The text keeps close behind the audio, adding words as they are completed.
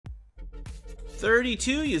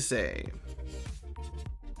32, you say?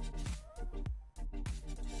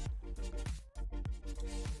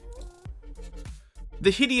 The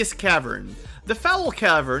hideous cavern. The foul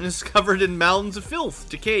cavern is covered in mounds of filth,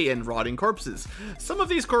 decay, and rotting corpses. Some of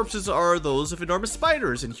these corpses are those of enormous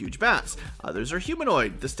spiders and huge bats. Others are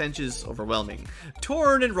humanoid. The stench is overwhelming.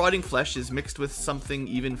 Torn and rotting flesh is mixed with something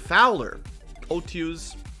even fouler.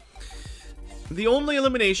 Otius. The only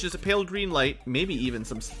illumination is a pale green light, maybe even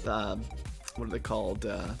some, what are they called?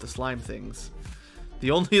 The slime things.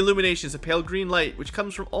 The only illumination is a pale green light, which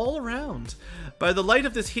comes from all around. By the light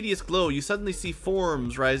of this hideous glow, you suddenly see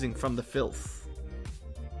forms rising from the filth.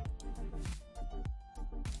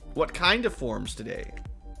 What kind of forms today?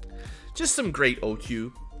 Just some great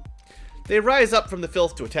Otu. They rise up from the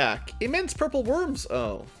filth to attack. Immense purple worms.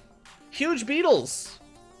 Oh. Huge beetles.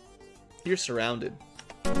 You're surrounded.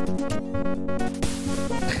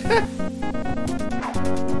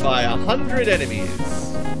 By 100 enemies.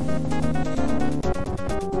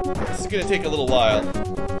 This is going to take a little while.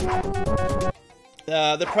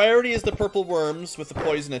 The priority is the purple worms with the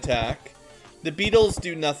poison attack. The beetles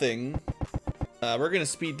do nothing. We're going to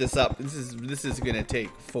speed this up. This is going to take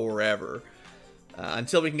forever.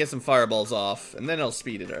 Until we can get some fireballs off. And then I'll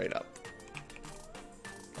speed it right up.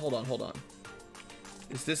 Hold on, hold on.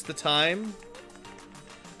 Is this the time?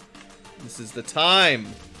 This is the time.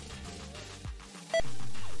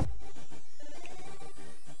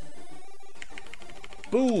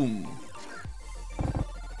 Boom.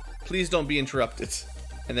 Please don't be interrupted.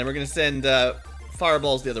 And then we're going to send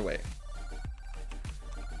fireballs the other way.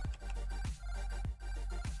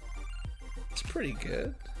 It's pretty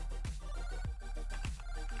good.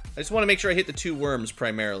 I just want to make sure I hit the 2 worms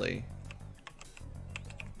primarily.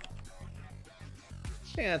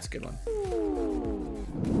 Yeah, that's a good one.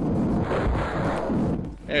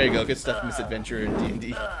 There you go. Good stuff, Misadventure in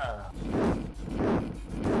D&D.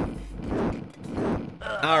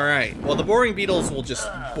 Alright, well the boring beetles will just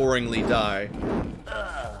boringly die.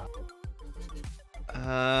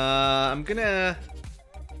 I'm gonna...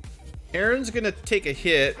 Aaron's gonna take a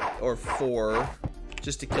hit, or 4,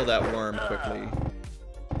 just to kill that worm quickly.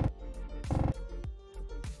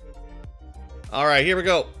 Alright, here we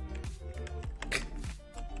go.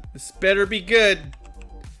 This better be good.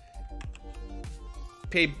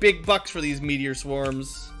 Pay big bucks for these meteor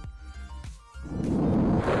swarms.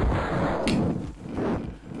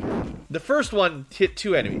 The first one hit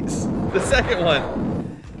 2 enemies. The second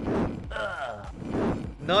one,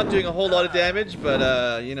 not doing a whole lot of damage,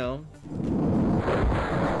 but you know.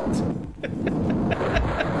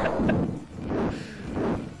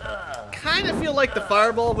 Kind of feel like the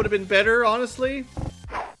fireball would have been better, honestly.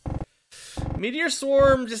 Meteor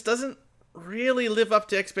Swarm just doesn't really live up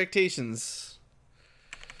to expectations.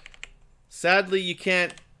 Sadly, you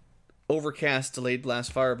can't overcast Delayed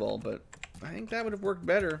Blast Fireball, but I think that would have worked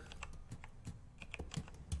better.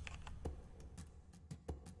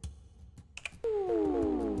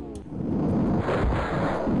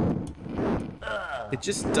 It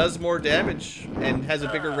just does more damage and has a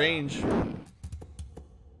bigger range.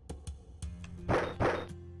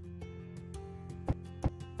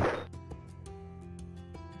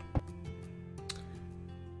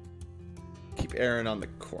 Keep Aaron on the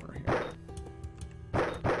corner here.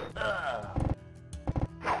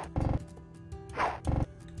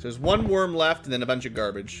 So there's 1 worm left and then a bunch of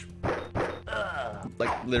garbage.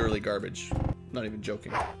 Like, literally garbage. Not even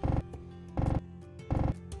joking.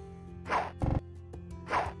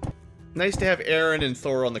 Nice to have Aaron and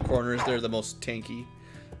Thor on the corners. They're the most tanky.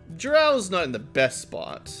 Drow's not in the best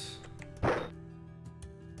spot.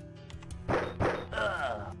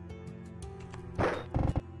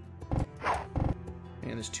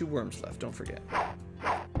 And there's 2 worms left, don't forget.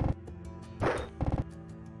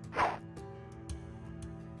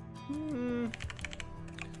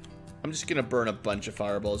 I'm just gonna burn a bunch of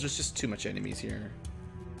fireballs. There's just too much enemies here.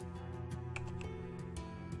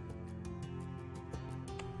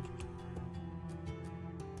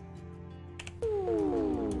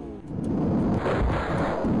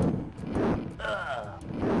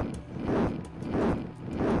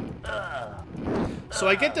 So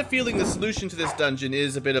I get the feeling the solution to this dungeon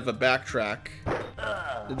is a bit of a backtrack.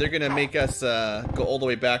 They're gonna make us go all the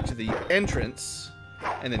way back to the entrance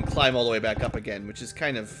and then climb all the way back up again, which is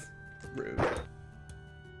kind of rude.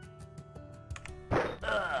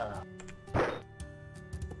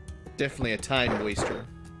 Definitely a time waster.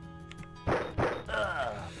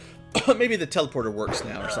 Maybe the teleporter works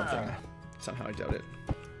now or something. Somehow I doubt it.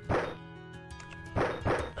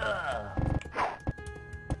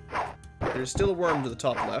 There's still a worm to the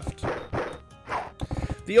top left.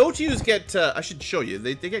 The O2s get, I should show you,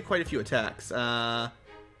 they get quite a few attacks. Well,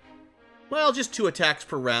 just 2 attacks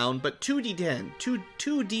per round, but 2d10, 2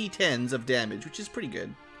 d10s of damage, which is pretty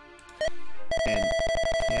good. And,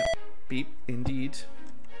 yeah, beep, indeed.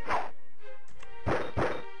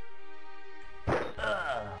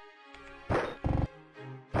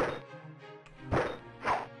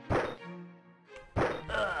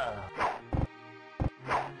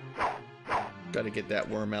 Gotta get that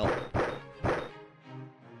worm out.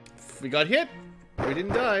 We got hit. We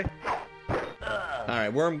didn't die.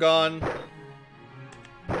 Alright, worm gone.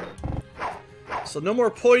 So no more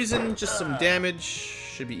poison, just some damage.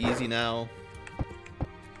 Should be easy now.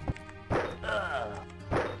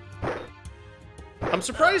 I'm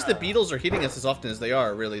surprised the beetles are hitting us as often as they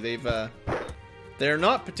are, really. They're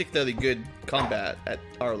not particularly good combat at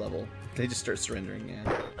our level. They just start surrendering,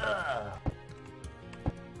 yeah.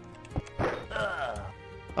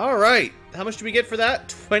 Alright, how much do we get for that?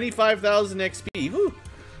 25,000 XP. Woo.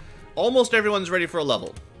 Almost everyone's ready for a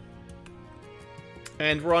level.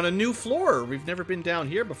 And we're on a new floor. We've never been down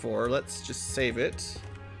here before. Let's just save it.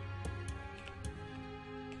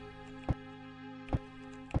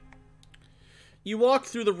 You walk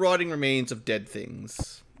through the rotting remains of dead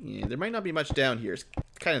things. Yeah, there might not be much down here. It's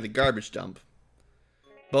kind of the garbage dump.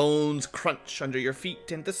 Bones crunch under your feet,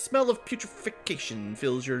 and the smell of putrefaction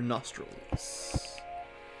fills your nostrils.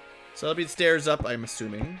 So that'll be the stairs up, I'm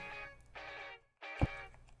assuming.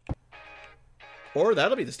 Or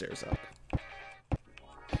that'll be the stairs up.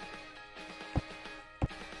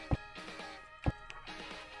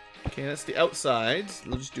 Okay, that's the outside.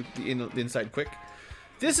 We'll just do the inside quick.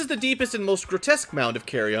 This is the deepest and most grotesque mound of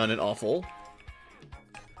carrion and offal.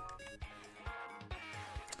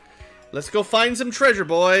 Let's go find some treasure,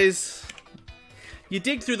 boys. You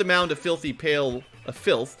dig through the mound of filth.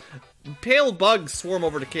 Pale bugs swarm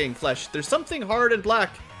over decaying flesh. There's something hard and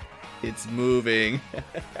black. It's moving.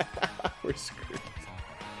 We're screwed.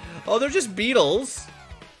 Oh, they're just beetles.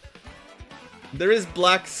 There is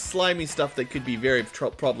black slimy stuff that could be very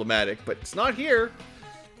problematic, but it's not here.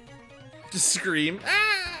 Just scream.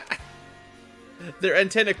 Ah! Their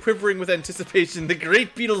antennae quivering with anticipation. The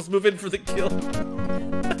great beetles move in for the kill.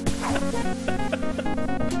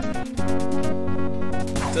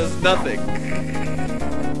 Does nothing.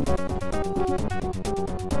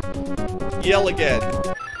 Yell again.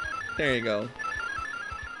 There you go.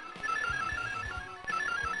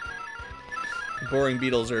 Boring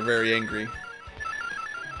beetles are very angry.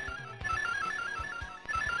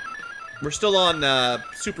 We're still on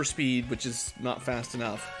super speed, which is not fast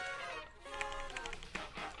enough.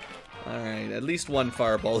 Alright, at least one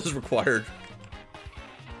fireball is required.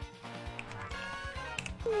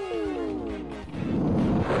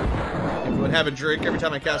 Everyone have a drink every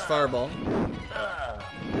time I cast fireball.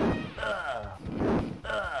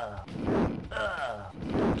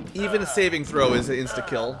 Even a saving throw is an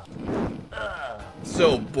insta-kill.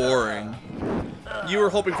 So boring. You were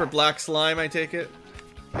hoping for black slime, I take it?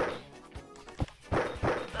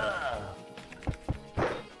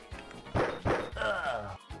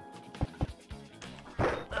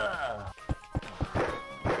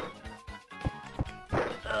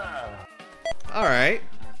 Alright.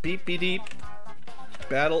 Beep, beep, deep.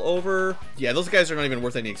 Battle over. Yeah, those guys are not even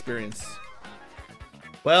worth any experience.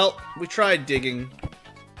 Well, we tried digging.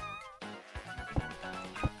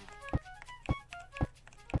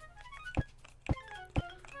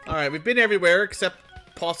 Alright, we've been everywhere except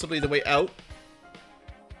possibly the way out.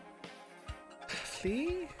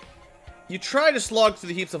 See? You try to slog through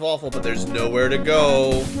the heaps of offal, but there's nowhere to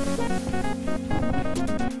go.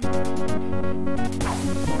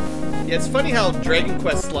 Yeah, it's funny how Dragon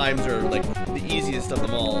Quest slimes are like the easiest of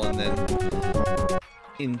them all, and then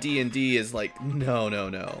in D&D is like, no, no,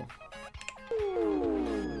 no.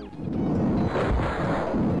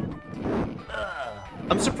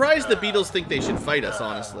 I'm surprised the beetles think they should fight us,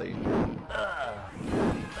 honestly.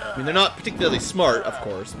 I mean, they're not particularly smart, of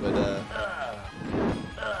course, but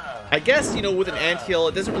I guess, you know, with an anthill,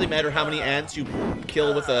 it doesn't really matter how many ants you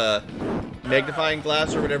kill with a magnifying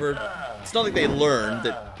glass or whatever. It's not like they learn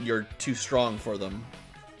that you're too strong for them.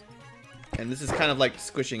 And this is kind of like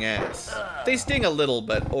squishing ants. They sting a little,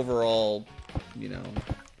 but overall, you know,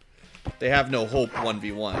 they have no hope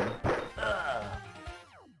 1v1.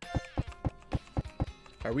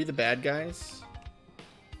 Are we the bad guys?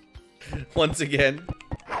 Once again.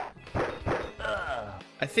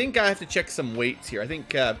 I think I have to check some weights here. I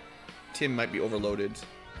think Tim might be overloaded.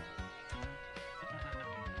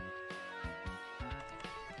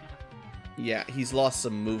 Yeah, he's lost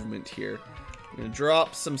some movement here. I'm gonna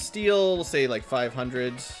drop some steel, we'll say like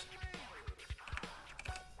 500.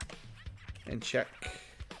 And check.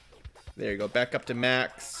 There you go. Back up to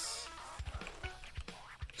max.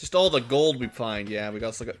 Just all the gold we find. Yeah, we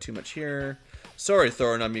also got too much here. Sorry,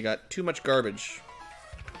 Thorinum, you got too much garbage.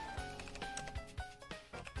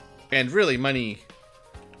 And really, money.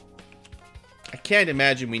 I can't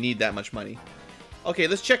imagine we need that much money. Okay,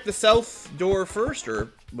 let's check the south door first,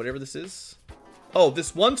 or whatever this is. Oh,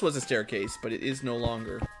 this once was a staircase, but it is no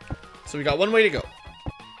longer. So we got one way to go.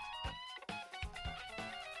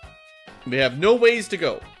 We have no ways to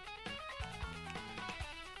go.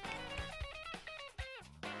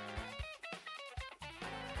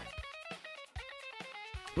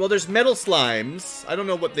 Well, there's metal slimes. I don't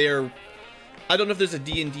know what they're... I don't know if there's a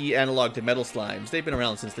D&D analog to metal slimes. They've been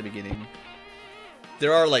around since the beginning.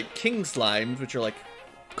 There are, like, king slimes, which are, like,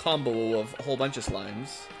 combo of a whole bunch of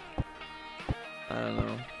slimes. I don't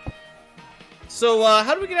know. So,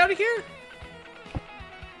 how do we get out of here?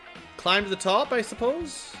 Climb to the top, I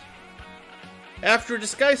suppose? After a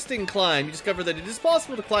disgusting climb, you discover that it is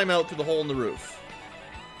possible to climb out through the hole in the roof.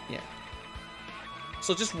 Yeah.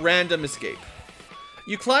 So just random escape.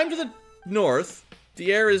 You climb to the north.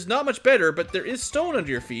 The air is not much better, but there is stone under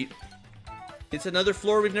your feet. It's another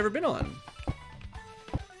floor we've never been on.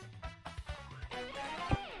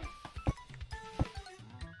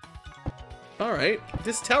 Alright.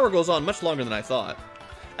 This tower goes on much longer than I thought.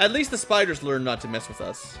 At least the spiders learn not to mess with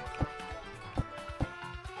us.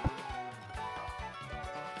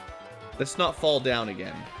 Let's not fall down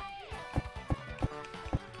again.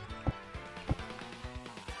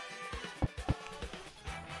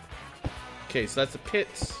 Okay, so that's a pit.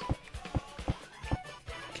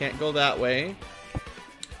 Can't go that way.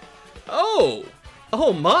 Oh!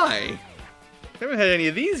 Oh my! Haven't had any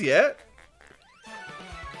of these yet.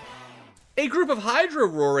 A group of Hydra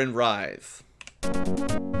roar and writhe.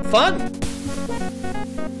 Fun!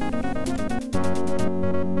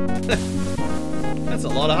 That's a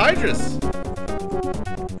lot of Hydras.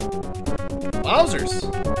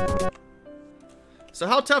 Wowzers. So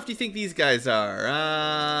how tough do you think these guys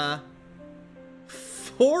are?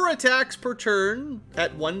 4 attacks per turn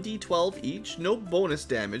at 1d12 each. No bonus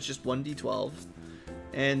damage, just 1d12.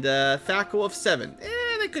 And Thaco of 7.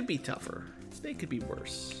 They could be tougher. They could be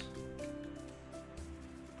worse.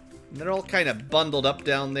 And they're all kind of bundled up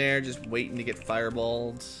down there, just waiting to get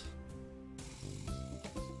fireballed.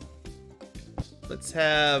 Let's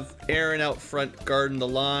have Aaron out front guarding the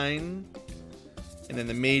line. And then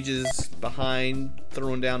the mages behind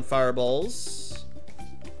throwing down fireballs.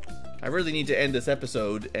 I really need to end this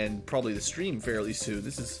episode and probably the stream fairly soon.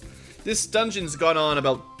 This dungeon's gone on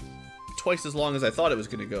about twice as long as I thought it was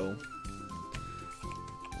going to go.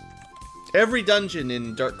 Every dungeon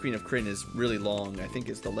in Dark Queen of Krynn is really long, I think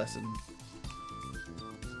is the lesson.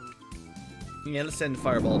 Yeah, let's send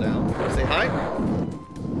Fireball down. Say hi.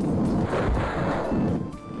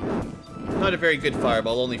 Not a very good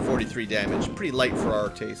Fireball, only 43 damage. Pretty light for our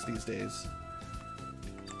taste these days.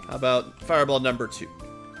 How about Fireball number 2?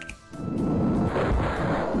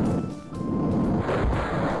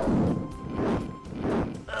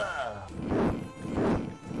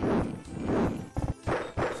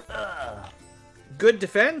 Good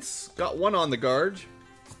defense. Got one on the guard.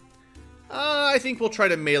 I think we'll try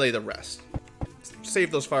to melee the rest.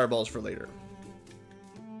 Save those fireballs for later.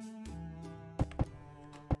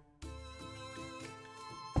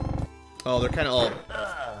 Oh, they're kind of all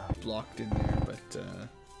blocked in there, but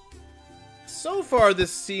so far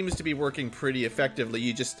this seems to be working pretty effectively.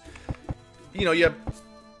 You just, you know,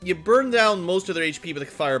 you burn down most of their HP with a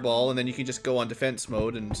fireball, and then you can just go on defense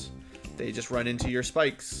mode, and they just run into your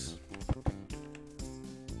spikes.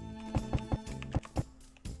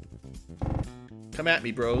 Come at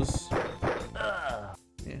me, bros.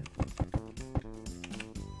 Yeah.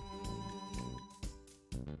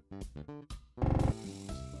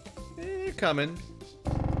 They're coming.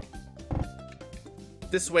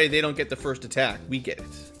 This way they don't get the first attack. We get it.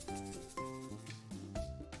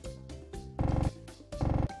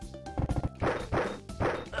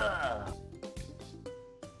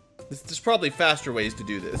 There's probably faster ways to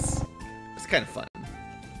do this. It's kind of fun.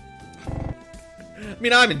 I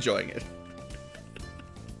mean, I'm enjoying it.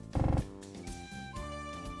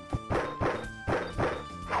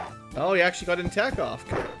 Oh, he actually got an attack off.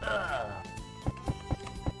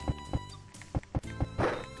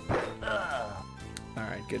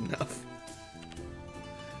 Alright, good enough.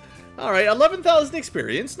 Alright, 11,000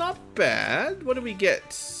 experience. Not bad. What do we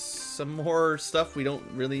get? Some more stuff we don't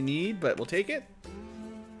really need, but we'll take it.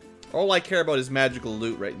 All I care about is magical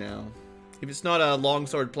loot right now. If it's not a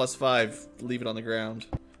longsword +5, leave it on the ground.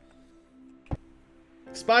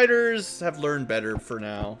 Spiders have learned better for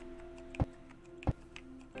now.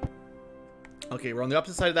 Okay, we're on the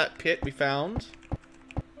opposite side of that pit we found.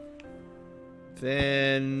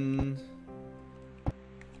 Then...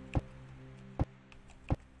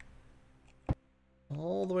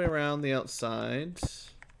 all the way around the outside.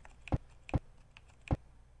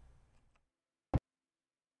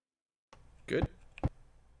 Good.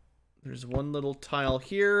 There's one little tile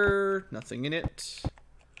here. Nothing in it.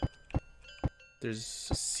 There's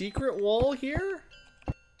a secret wall here?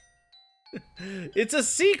 It's a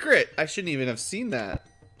secret! I shouldn't even have seen that.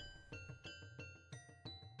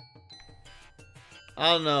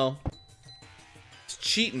 I don't know. It's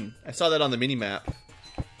cheating. I saw that on the minimap.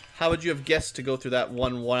 How would you have guessed to go through that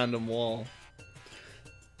one random wall?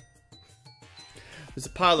 There's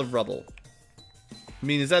a pile of rubble. I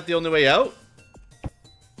mean, is that the only way out?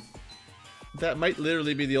 That might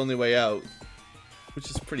literally be the only way out.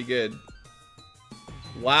 Which is pretty good.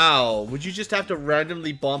 Wow. Would you just have to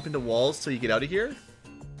randomly bump into walls till you get out of here?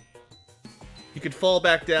 You could fall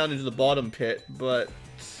back down into the bottom pit, but...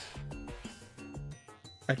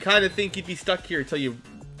 I kind of think you'd be stuck here until you...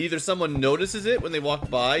 either someone notices it when they walk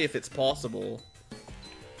by, if it's possible.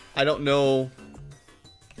 I don't know.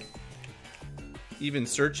 Even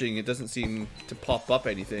searching, it doesn't seem to pop up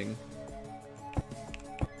anything.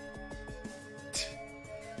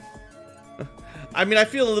 I mean, I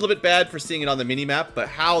feel a little bit bad for seeing it on the minimap, but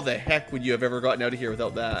how the heck would you have ever gotten out of here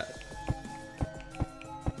without that?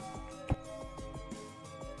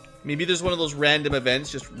 Maybe there's one of those random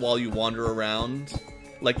events just while you wander around.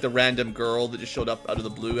 Like the random girl that just showed up out of the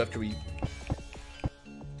blue after we...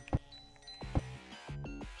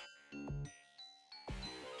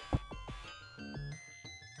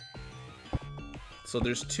 So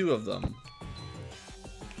there's two of them.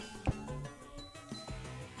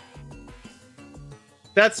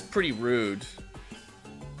 That's pretty rude.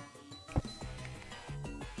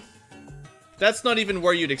 That's not even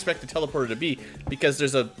where you'd expect the teleporter to be, because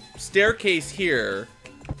there's a staircase here.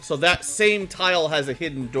 So that same tile has a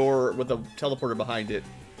hidden door with a teleporter behind it.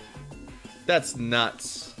 That's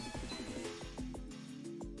nuts.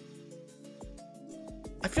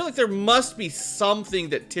 I feel like there must be something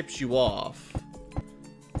that tips you off.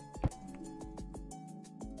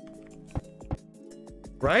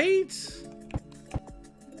 Right?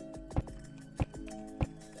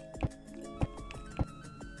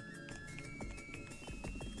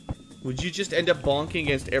 Would you just end up bonking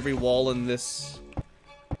against every wall in this?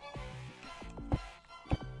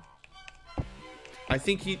 I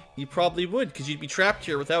think you probably would, because you'd be trapped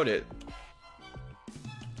here without it.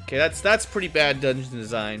 Okay, that's pretty bad dungeon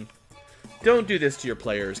design. Don't do this to your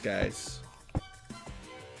players, guys.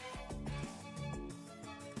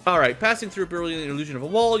 Alright, passing through a brilliant illusion of a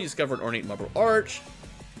wall, you discover an ornate marble arch.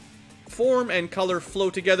 Form and color flow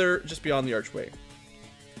together just beyond the archway.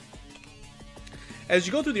 As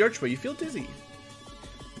you go through the archway, you feel dizzy.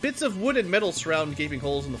 Bits of wood and metal surround gaping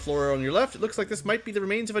holes in the floor on your left. It looks like this might be the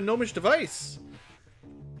remains of a gnomish device.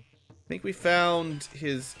 I think we found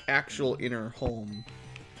his actual inner home.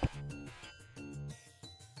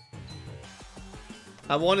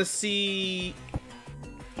 I want to see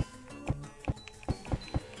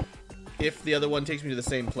if the other one takes me to the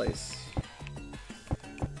same place.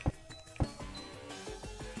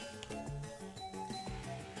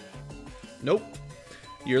 Nope.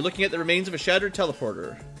 You're looking at the remains of a shattered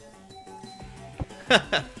teleporter.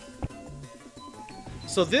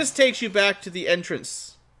 So this takes you back to the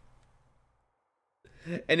entrance.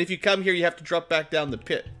 And if you come here, you have to drop back down the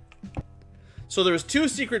pit. So there's two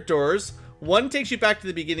secret doors. One takes you back to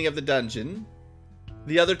the beginning of the dungeon.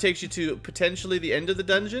 The other takes you to potentially the end of the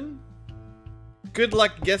dungeon. Good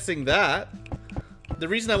luck guessing that. The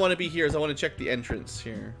reason I want to be here is I want to check the entrance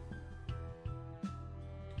here.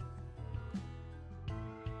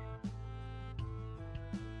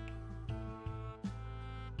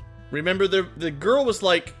 Remember, the girl was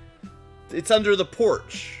like, it's under the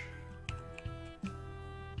porch.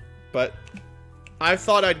 But I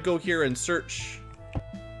thought I'd go here and search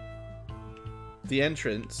the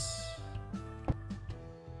entrance.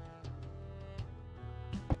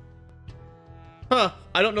 Huh,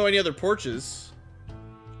 I don't know any other porches.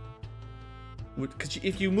 Because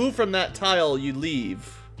if you move from that tile, you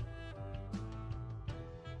leave.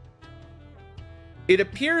 It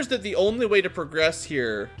appears that the only way to progress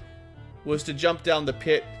here was to jump down the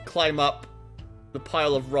pit, climb up the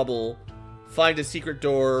pile of rubble, find a secret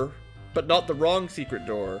door, but not the wrong secret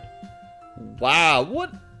door. Wow,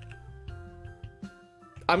 what?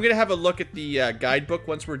 I'm gonna have a look at the guidebook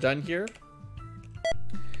once we're done here.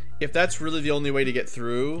 If that's really the only way to get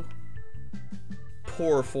through,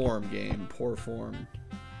 poor form, game, poor form.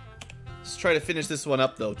 Let's try to finish this one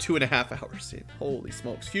up, though. 2.5 hours in. Holy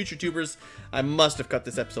smokes. Future tubers, I must have cut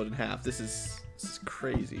this episode in half. This is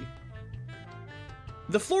crazy.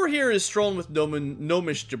 The floor here is strewn with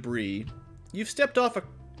gnomish debris. You've stepped off a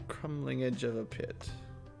crumbling edge of a pit.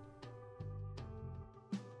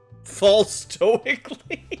 Fall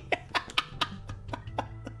stoically.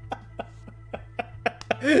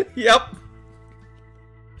 Yep.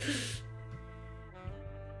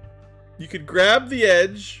 You could grab the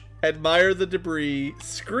edge, admire the debris,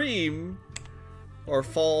 scream, or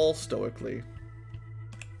fall stoically.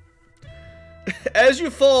 As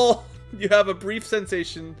you fall, you have a brief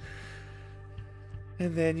sensation,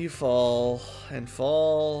 and then you fall, and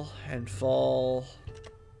fall, and fall,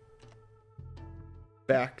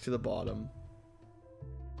 back to the bottom.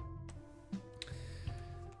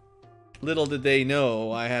 Little did they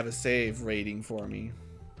know I have a save rating for me.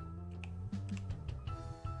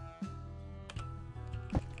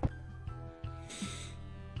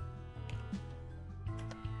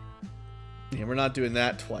 Yeah, we're not doing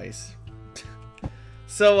that twice.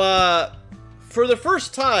 So, for the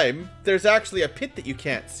first time, there's actually a pit that you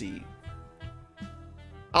can't see.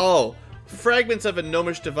 Oh, fragments of a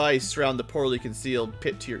gnomish device surround the poorly concealed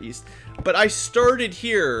pit to your east. But I started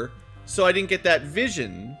here, so I didn't get that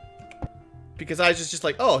vision. Because I was just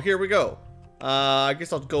like, oh, here we go. I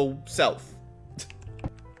guess I'll go south.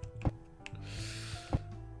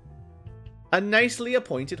 A nicely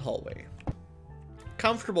appointed hallway.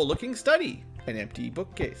 Comfortable looking study. An empty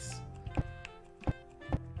bookcase.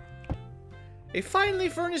 A finely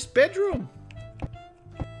furnished bedroom.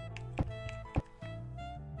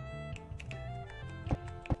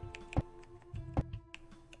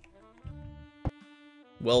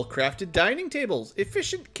 Well-crafted dining tables.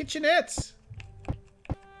 Efficient kitchenettes.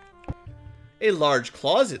 A large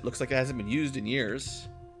closet. Looks like it hasn't been used in years.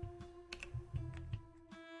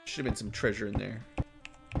 Should have been some treasure in there.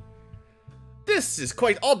 This is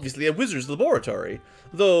quite obviously a wizard's laboratory,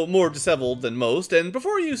 though more disheveled than most, and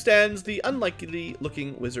before you stands the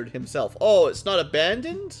unlikely-looking wizard himself. Oh, it's not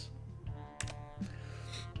abandoned?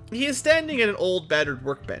 He is standing at an old, battered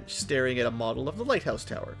workbench, staring at a model of the lighthouse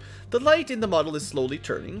tower. The light in the model is slowly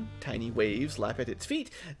turning. Tiny waves lap at its feet.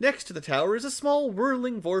 Next to the tower is a small,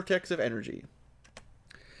 whirling vortex of energy.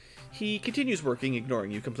 He continues working,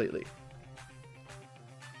 ignoring you completely.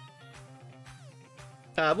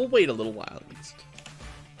 We'll wait a little while, at least.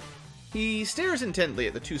 He stares intently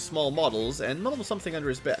at the two small models and mumbles something under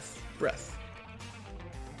his breath.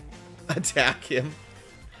 Attack him.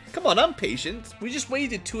 Come on, I'm patient. We just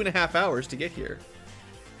waited 2.5 hours to get here.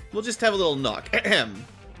 We'll just have a little knock. Ahem.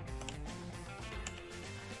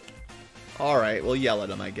 Alright, we'll yell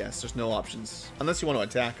at him, I guess. There's no options. Unless you want to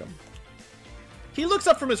attack him. He looks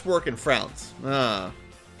up from his work and frowns. Ah.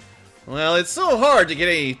 Well, it's so hard to get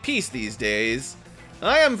any peace these days.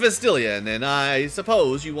 I am Fastilian, and I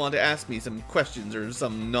suppose you want to ask me some questions or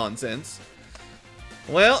some nonsense.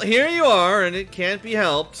 Well, here you are, and it can't be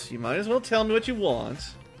helped. You might as well tell me what you want.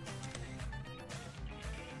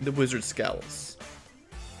 The wizard scowls.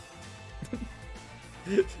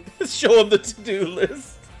 Show him the to-do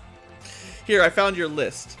list. Here, I found your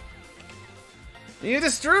list. You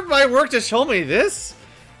disturbed my work to show me this?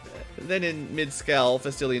 Then in mid-scowl,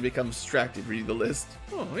 Fastilian becomes distracted reading the list.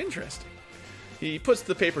 Oh, interesting. He puts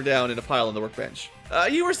the paper down in a pile on the workbench.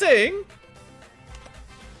 You were saying?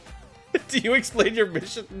 Do you explain your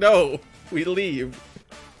mission? No, we leave.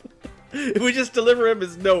 We just deliver him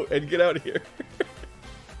his note and get out of here.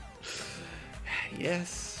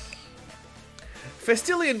 Yes.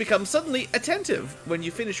 Fastilian becomes suddenly attentive. When you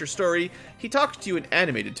finish your story, he talks to you in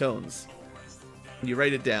animated tones. You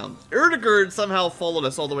write it down. Erdegerd somehow followed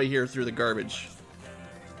us all the way here through the garbage.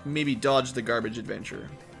 Maybe dodged the garbage adventure.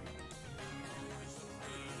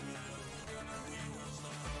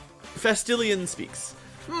 Fastilian speaks.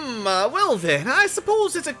 Well then, I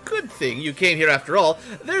suppose it's a good thing you came here after all.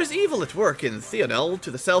 There's evil at work in Theonel to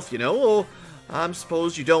the south, you know. Oh, I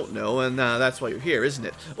suppose you don't know, and that's why you're here, isn't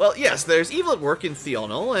it? Well, yes, there's evil at work in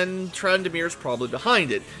Theonel, and Trandamir's probably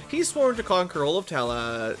behind it. He's sworn to conquer all of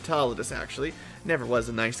Taladus, actually. Never was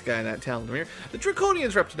a nice guy, that Talandamir. The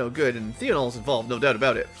Draconians are up to no good, and Theonel's involved, no doubt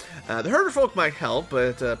about it. The herder folk might help,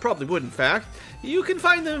 but probably would, in fact. You can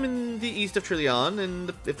find them in the east of Trillion,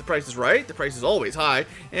 and if the price is right, the price is always high,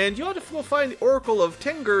 and you ought to go find the Oracle of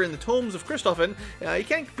Tenger in the tomes of Christophen. You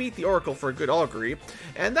can't beat the Oracle for a good augury,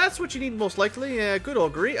 and that's what you need most likely, good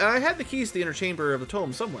augury. I had the keys to the inner chamber of the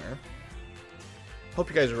tome somewhere. Hope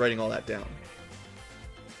you guys are writing all that down.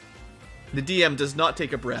 The DM does not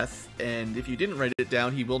take a breath, and if you didn't write it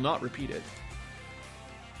down, he will not repeat it.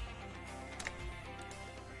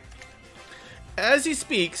 As he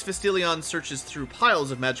speaks, Fastilion searches through piles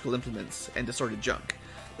of magical implements and assorted junk.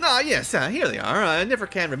 Ah, yes, here they are. I never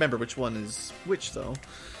can remember which one is which, though.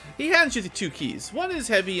 He hands you the 2 keys. One is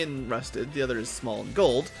heavy and rusted, the other is small and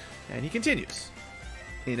gold, and he continues.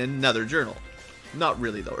 In another journal. Not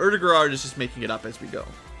really, though. Erdegarard is just making it up as we go.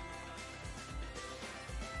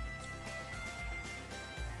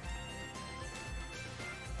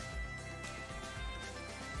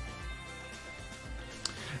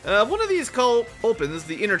 One of these opens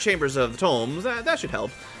the inner chambers of the tomes. That should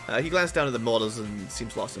help. He glanced down at the models and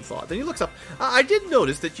seems lost in thought. Then he looks up. I did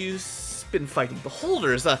notice that you've been fighting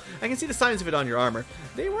beholders. I can see the signs of it on your armor.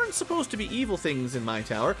 They weren't supposed to be evil things in my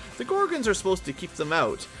tower. The Gorgons are supposed to keep them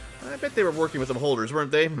out. I bet they were working with the beholders,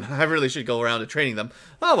 weren't they? I really should go around to training them.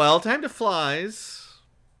 Oh well, time to flies.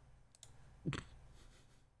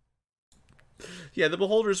 Yeah, the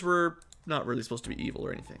beholders were not really supposed to be evil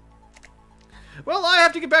or anything. Well, I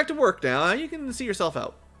have to get back to work now. You can see yourself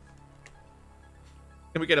out.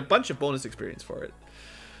 And we get a bunch of bonus experience for it.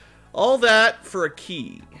 All that for a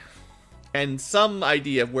key. And some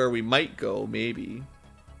idea of where we might go, maybe.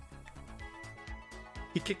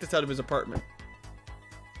 He kicked us out of his apartment.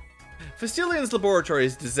 Fastilion's laboratory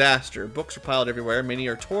is a disaster. Books are piled everywhere. Many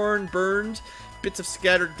are torn, burned. Bits of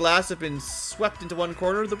scattered glass have been swept into one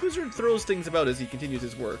corner. The wizard throws things about as he continues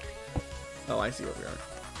his work. Oh, I see where we are.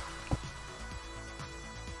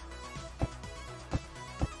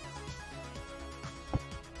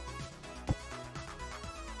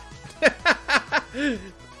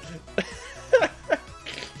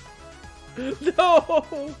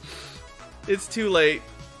 No! It's too late.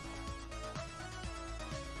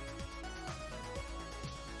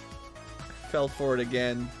 Fell for it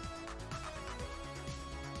again.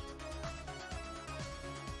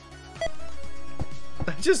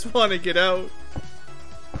 I just want to get out.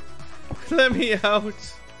 Let me out.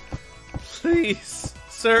 Please,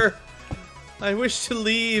 sir. I wish to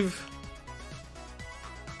leave.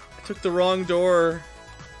 I took the wrong door.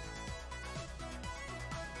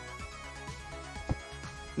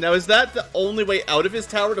 Now, is that the only way out of his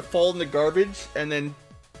tower, to fall in the garbage and then...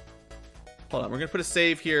 Hold on, we're going to put a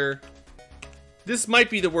save here. This might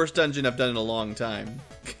be the worst dungeon I've done in a long time.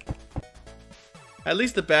 At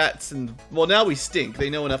least the bats and... Well, now we stink. They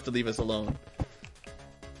know enough to leave us alone.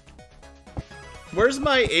 Where's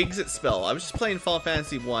my exit spell? I was just playing Final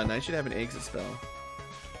Fantasy 1. I should have an exit spell.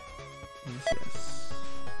 Yes.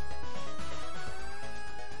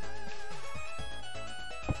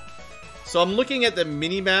 So I'm looking at the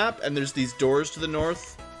mini-map, and there's these doors to the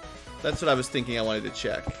north. That's what I was thinking I wanted to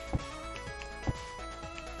check.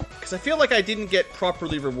 Because I feel like I didn't get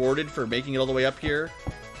properly rewarded for making it all the way up here.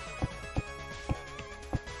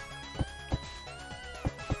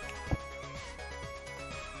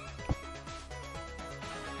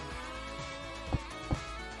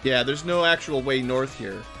 Yeah, there's no actual way north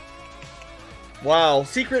here. Wow,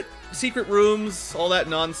 secret rooms, all that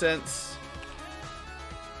nonsense.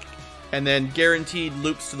 And then guaranteed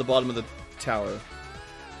loops to the bottom of the tower.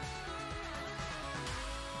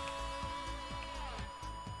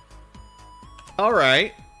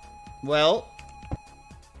 Alright. Well.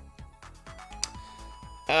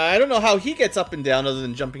 I don't know how he gets up and down other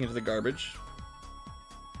than jumping into the garbage.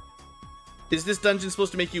 Is this dungeon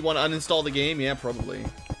supposed to make you want to uninstall the game? Yeah, probably.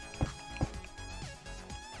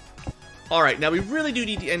 Alright, now we really do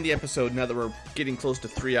need to end the episode now that we're getting close to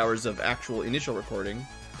 3 hours of actual initial recording.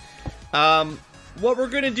 What we're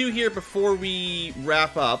going to do here before we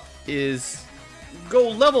wrap up is go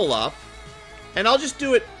level up, and I'll just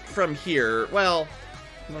do it from here. Well,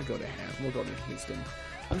 we'll go to Ham. We'll go to Houston.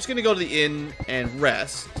 I'm just going to go to the inn and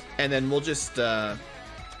rest, and then we'll just, you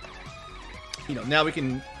know, now we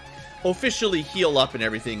can officially heal up and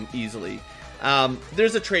everything easily.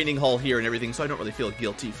 There's a training hall here and everything, so I don't really feel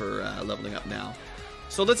guilty for leveling up now.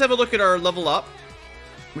 So let's have a look at our level up,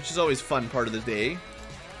 which is always a fun part of the day.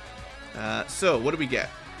 So, what do we get?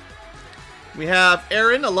 We have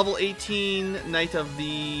Aaron, a level 18 Knight of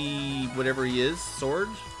the... whatever he is, sword.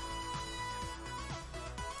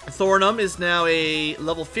 Thornum is now a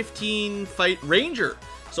level 15 fight ranger.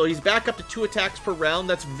 So he's back up to 2 attacks per round.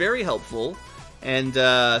 That's very helpful. And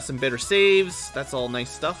some better saves. That's all nice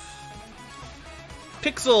stuff.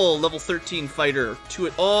 Pixel, level 13 fighter.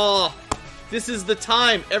 Oh, this is the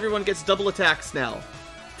time. Everyone gets double attacks now.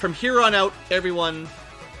 From here on out, everyone...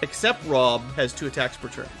 except Rob has 2 attacks per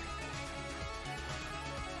turn.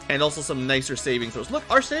 And also some nicer saving throws. Look,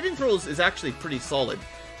 our saving throws is actually pretty solid.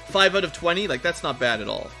 5 out of 20, like that's not bad at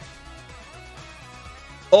all.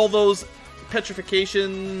 All those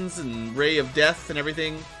petrifications and ray of death and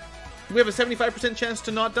everything, we have a 75% chance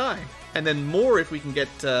to not die. And then more if we can get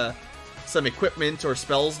some equipment or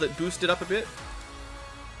spells that boost it up a bit.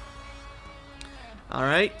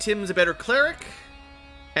 Alright, Tim's a better cleric.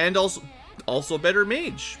 And also a better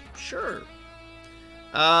mage. Sure.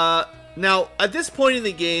 Now, at this point in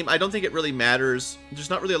the game, I don't think it really matters. There's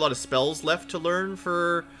not really a lot of spells left to learn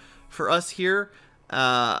for us here.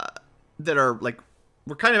 That are, like,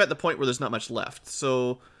 we're kind of at the point where there's not much left.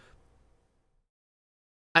 So,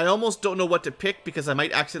 I almost don't know what to pick because I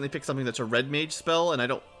might accidentally pick something that's a red mage spell, and I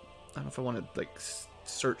don't know if I want to, like,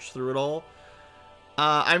 search through it all.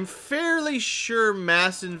 I'm fairly sure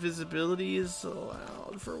mass invisibility is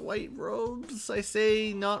allowed for white robes. I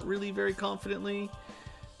say not really very confidently.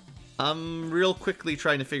 I'm real quickly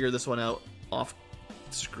trying to figure this one out off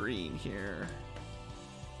screen here.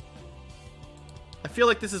 I feel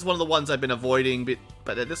like this is one of the ones I've been avoiding,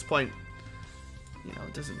 but at this point, you know,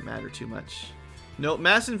 it doesn't matter too much. No,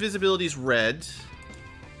 mass invisibility is red.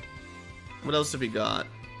 What else have we got?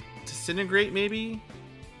 Disintegrate, maybe?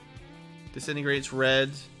 Disintegrate's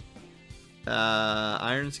red.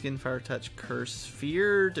 Iron Skin, Fire Touch, Curse,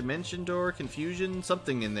 Fear, Dimension Door, Confusion,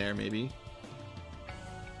 something in there, maybe.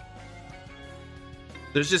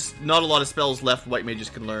 There's just not a lot of spells left white mages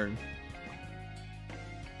can learn.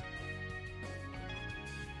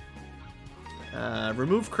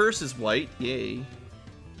 Remove Curse is white, yay.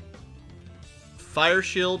 Fire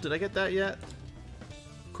Shield, did I get that yet?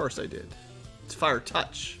 Of course I did. It's Fire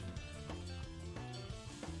Touch.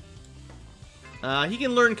 He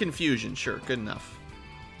can learn Confusion, sure, good enough.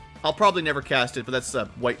 I'll probably never cast it, but that's a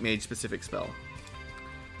white mage specific spell.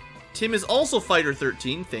 Tim is also Fighter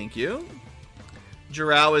 13, thank you.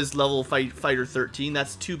 Jarrao is level Fighter 13,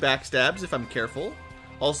 that's 2 backstabs if I'm careful.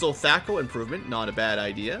 Also Thaco improvement, not a bad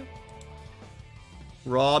idea.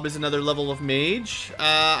 Rob is another level of mage.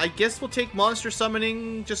 I guess we'll take Monster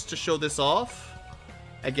Summoning just to show this off.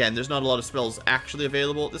 Again, there's not a lot of spells actually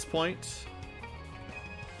available at this point.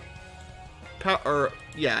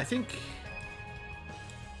 Yeah, I think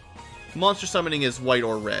Monster Summoning is white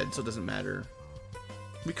or red, so it doesn't matter.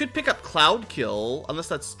 We could pick up Cloud Kill, unless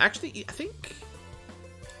that's actually, I think...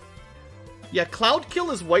 Yeah, Cloud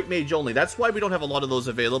Kill is white mage only. That's why we don't have a lot of those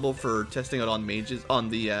available for testing out on mages, on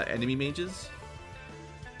the enemy mages.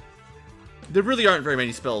 There really aren't very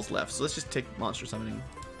many spells left, so let's just take Monster Summoning.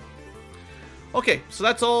 Okay, so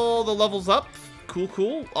that's all the levels up. Cool,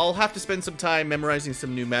 cool. I'll have to spend some time memorizing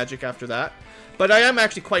some new magic after that. But I am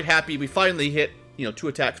actually quite happy we finally hit, you know, 2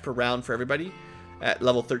 attacks per round for everybody at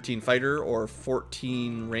level 13 fighter or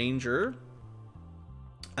 14 ranger.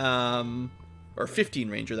 Or 15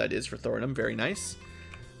 ranger, that is, for Thorinum. Very nice.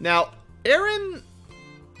 Now, Aaron,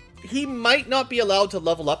 he might not be allowed to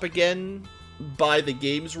level up again by the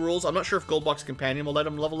game's rules. I'm not sure if GoldBox Companion will let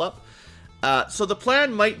him level up. So the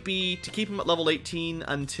plan might be to keep him at level 18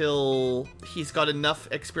 until he's got enough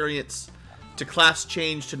experience to class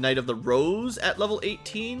change to Knight of the Rose at level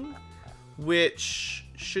 18, which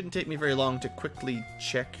shouldn't take me very long to quickly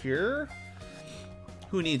check here.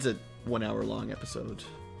 Who needs a 1 hour long episode?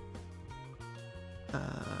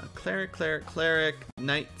 Cleric,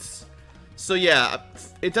 Knights. So yeah,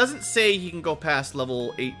 it doesn't say he can go past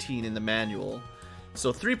level 18 in the manual.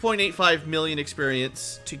 So 3.85 million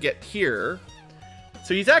experience to get here.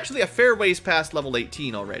 So he's actually a fair ways past level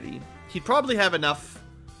 18 already. He'd probably have enough...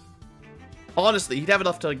 Honestly, he'd have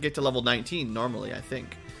enough to get to level 19 normally, I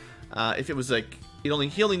think. If it was like... He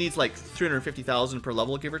only needs like 350,000 per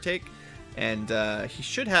level, give or take. And he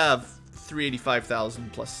should have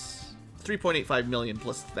 385,000 plus... 3.85 million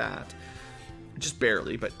plus that. Just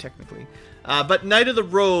barely, but technically. But Knight of the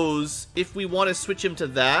Rose, if we want to switch him to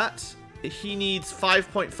that... He needs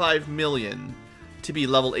 5.5 million to be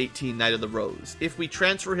level 18 Knight of the Rose. If we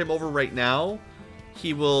transfer him over right now,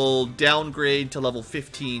 he will downgrade to level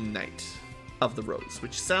 15 Knight of the Rose,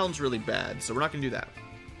 which sounds really bad, so we're not going to do that.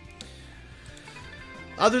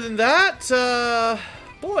 Other than that,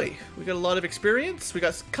 boy, we got a lot of experience. We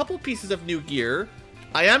got a couple pieces of new gear.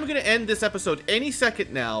 I am going to end this episode any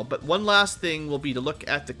second now, but one last thing will be to look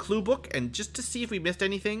at the clue book and just to see if we missed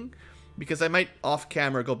anything. Because I might, off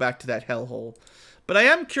camera, go back to that hellhole. But I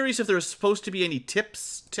am curious if there's supposed to be any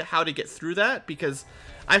tips to how to get through that. Because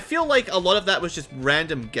I feel like a lot of that was just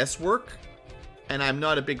random guesswork. And I'm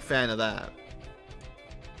not a big fan of that.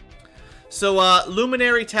 So,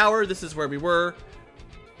 Luminary Tower, this is where we were.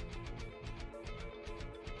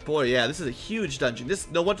 Boy, yeah, this is a huge dungeon.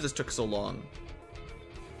 No wonder this took so long.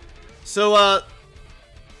 So,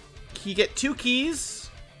 you get 2 keys.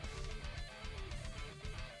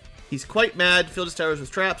 He's quite mad, filled his towers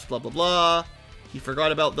with traps, blah, blah, blah. He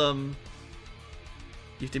forgot about them.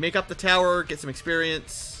 You have to make up the tower, get some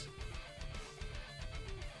experience.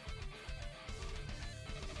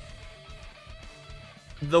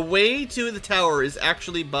 The way to the tower is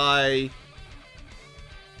actually by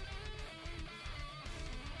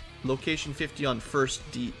location 50 on First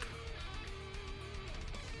Deep.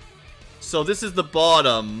 So this is the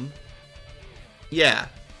bottom. Yeah.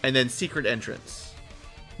 And then secret entrance.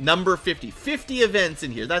 Number 50. 50 events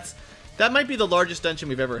in here. That might be the largest dungeon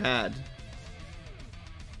we've ever had.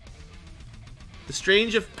 The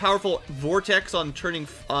strange of powerful vortex on turning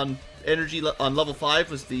on energy on level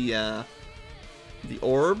 5 was the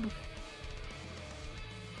orb.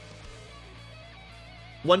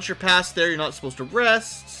 Once you're past there, you're not supposed to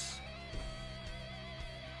rest.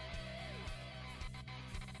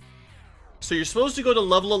 So you're supposed to go to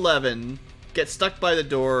level 11, get stuck by the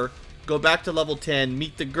door, go back to level 10,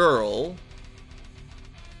 meet the girl.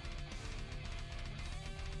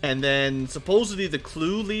 And then supposedly the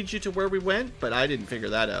clue leads you to where we went, but I didn't figure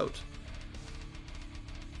that out.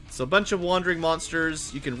 So a bunch of wandering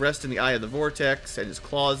monsters. You can rest in the Eye of the Vortex and his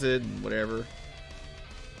closet and whatever.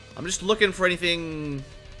 I'm just looking for anything.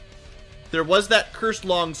 There was that cursed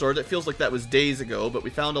longsword. That feels like that was days ago, but we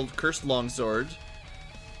found a cursed longsword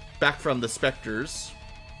back from the specters.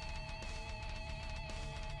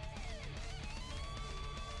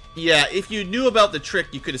 Yeah, if you knew about the trick,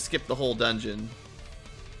 you could have skipped the whole dungeon.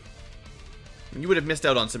 You would have missed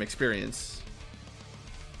out on some experience.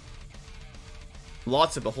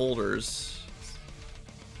 Lots of beholders.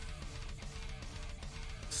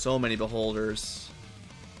 So many beholders.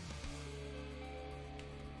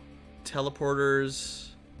 Teleporters.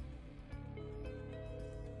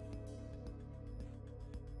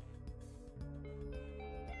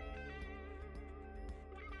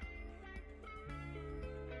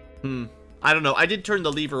 I don't know. I did turn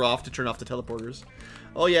the lever off to turn off the teleporters.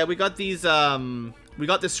 Oh yeah, we got these, we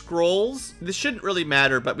got the scrolls. This shouldn't really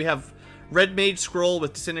matter, but we have Red Mage Scroll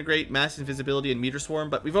with Disintegrate, Mass Invisibility, and Meter Swarm,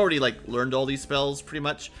 but we've already, like, learned all these spells, pretty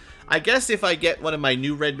much. I guess if I get one of my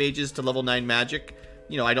new Red Mages to level 9 Magic,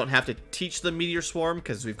 you know, I don't have to teach them Meteor Swarm,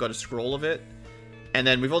 because we've got a scroll of it. And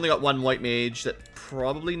then we've only got one White Mage that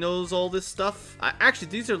probably knows all this stuff. Actually,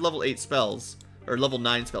 these are level 8 spells, or level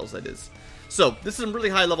 9 spells, that is. So, this is some really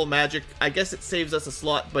high-level magic. I guess it saves us a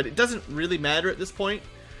slot, but it doesn't really matter at this point.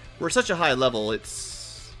 We're such a high level,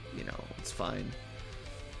 it's, you know, it's fine.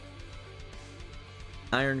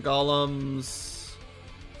 Iron Golems.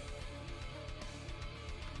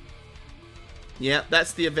 Yeah,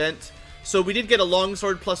 that's the event. So we did get a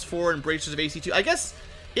Longsword +4 and Bracers of AC2. I guess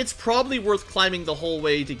it's probably worth climbing the whole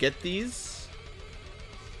way to get these.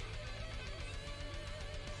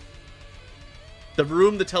 The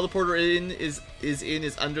room the teleporter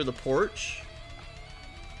is under the porch.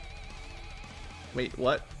 Wait,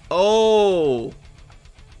 what? Oh!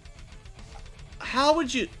 How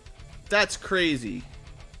would you... That's crazy.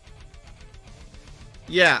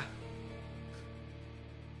 Yeah.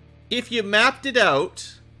 If you mapped it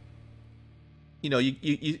out, you know,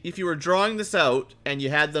 if you were drawing this out and you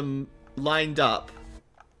had them lined up,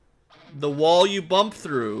 the wall you bump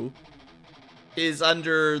through is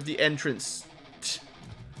under the entrance.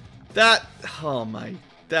 That, oh my,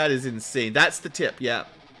 that is insane. That's the tip, yeah.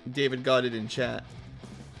 David got it in chat.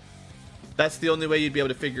 That's the only way you'd be able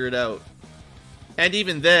to figure it out. And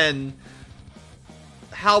even then,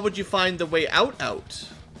 how would you find the way out?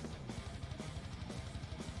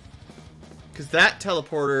 Because that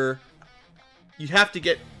teleporter, you'd have to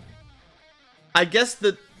get... I guess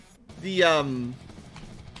the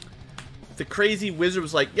crazy wizard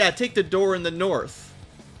was like, yeah, take the door in the north.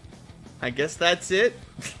 I guess that's it.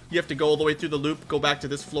 You have to go all the way through the loop, go back to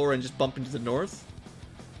this floor, and just bump into the north.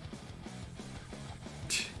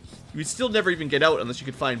 You'd still never even get out unless you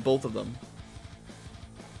could find both of them.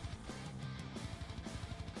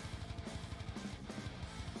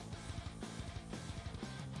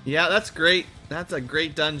 Yeah, that's great. That's a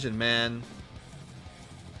great dungeon, man.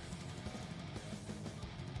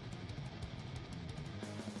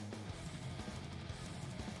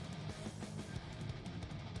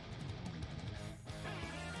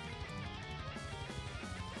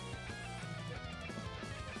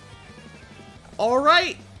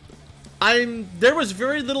 Alright. There was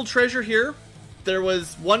very little treasure here. There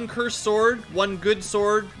was one cursed sword, one good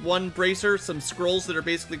sword, one bracer, some scrolls that are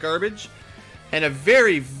basically garbage, and a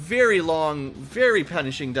very, very long, very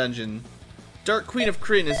punishing dungeon. Dark Queen of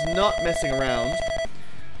Krynn is not messing around.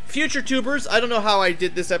 Future tubers, I don't know how I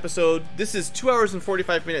did this episode. This is 2 hours and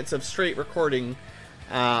 45 minutes of straight recording.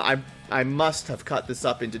 I must have cut this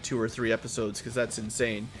up into 2 or 3 episodes because that's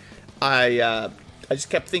insane. I just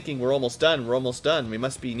kept thinking, we're almost done, we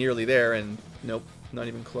must be nearly there, and nope, not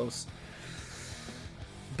even close.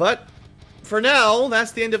 But, for now,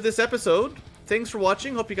 that's the end of this episode. thanks for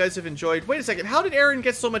watching. Hope you guys have enjoyed. Wait a second. How did Aaron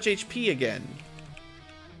get so much HP again?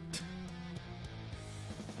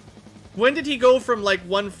 When did he go from like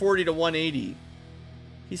 140 to 180?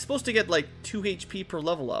 He's supposed to get like 2 HP per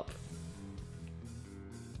level up.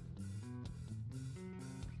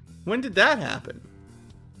 When did that happen?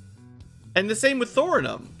 And the same with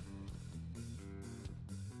Thorinum.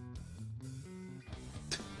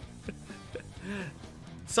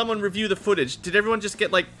 Someone review the footage. Did everyone just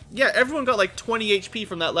get like... Yeah, everyone got like 20 HP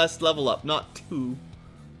from that last level up, not 2.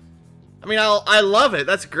 I mean, I love it.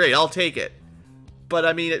 That's great. I'll take it. But,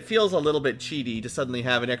 I mean, it feels a little bit cheaty to suddenly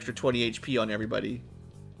have an extra 20 HP on everybody.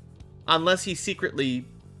 Unless he secretly...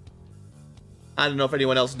 I don't know if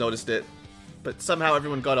anyone else noticed it. But somehow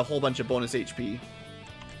everyone got a whole bunch of bonus HP.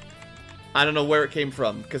 I don't know where it came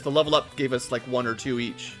from, because the level up gave us like 1 or 2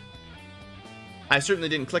 each. I certainly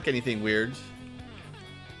didn't click anything weird.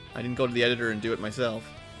 I didn't go to the editor and do it myself.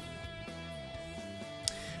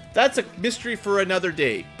 That's a mystery for another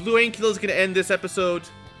day. BlueAnkylo is going to end this episode.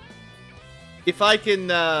 If I can,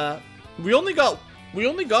 we only got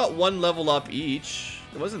 1 level up each.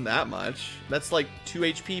 It wasn't that much. That's like 2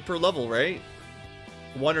 HP per level, right?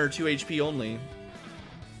 1 or 2 HP only.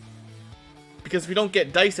 Because we don't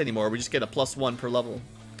get dice anymore, we just get a +1 per level.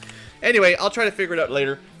 Anyway, I'll try to figure it out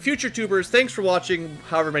later. Future tubers, thanks for watching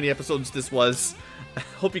however many episodes this was.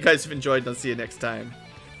 Hope you guys have enjoyed, and I'll see you next time.